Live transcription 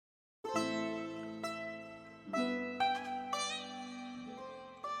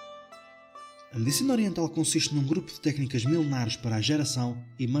A medicina oriental consiste num grupo de técnicas milenares para a geração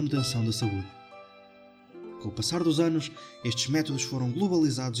e manutenção da saúde. Com o passar dos anos, estes métodos foram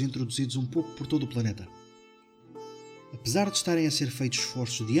globalizados e introduzidos um pouco por todo o planeta. Apesar de estarem a ser feitos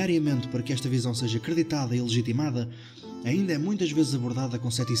esforços diariamente para que esta visão seja acreditada e legitimada, ainda é muitas vezes abordada com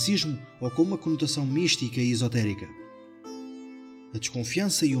ceticismo ou com uma conotação mística e esotérica. A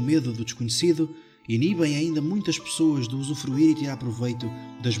desconfiança e o medo do desconhecido inibem ainda muitas pessoas de usufruir e tirar proveito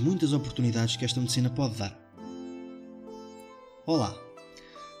das muitas oportunidades que esta medicina pode dar. Olá,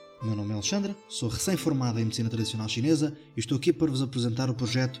 meu nome é Alexandre, sou recém-formado em Medicina Tradicional Chinesa e estou aqui para vos apresentar o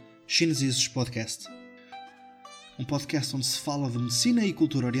projeto Chineses Podcast. Um podcast onde se fala de medicina e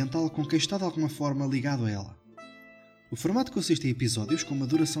cultura oriental com quem está de alguma forma ligado a ela. O formato consiste em episódios com uma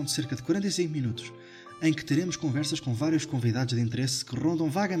duração de cerca de 45 minutos, em que teremos conversas com vários convidados de interesse que rondam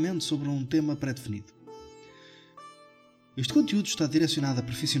vagamente sobre um tema pré-definido. Este conteúdo está direcionado a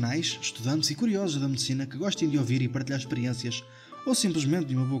profissionais, estudantes e curiosos da medicina que gostem de ouvir e partilhar experiências ou simplesmente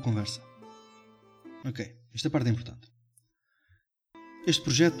de uma boa conversa. Ok, esta parte é importante. Este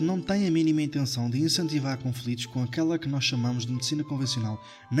projeto não tem a mínima intenção de incentivar conflitos com aquela que nós chamamos de medicina convencional,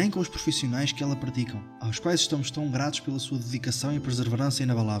 nem com os profissionais que ela praticam, aos quais estamos tão gratos pela sua dedicação e perseverança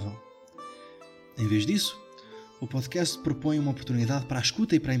inabalável. Em vez disso, o podcast propõe uma oportunidade para a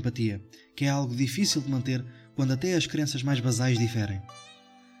escuta e para a empatia, que é algo difícil de manter quando até as crenças mais basais diferem.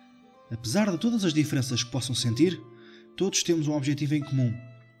 Apesar de todas as diferenças que possam sentir, todos temos um objetivo em comum: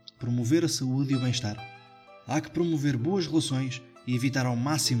 promover a saúde e o bem-estar. Há que promover boas relações e evitar ao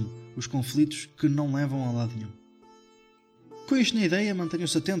máximo os conflitos que não levam a lado nenhum. Com isto na ideia,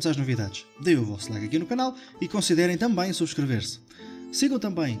 mantenham-se atentos às novidades. Deem o vosso like aqui no canal e considerem também subscrever-se. Sigam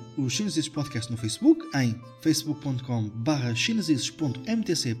também o Chineses Podcast no Facebook, em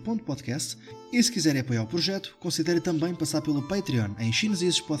facebook.com/chineses.mtc.podcast, e se quiserem apoiar o projeto, considerem também passar pelo Patreon em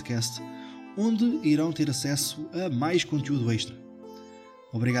Chineses Podcast, onde irão ter acesso a mais conteúdo extra.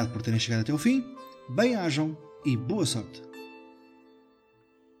 Obrigado por terem chegado até o fim, bem-ajam e boa sorte!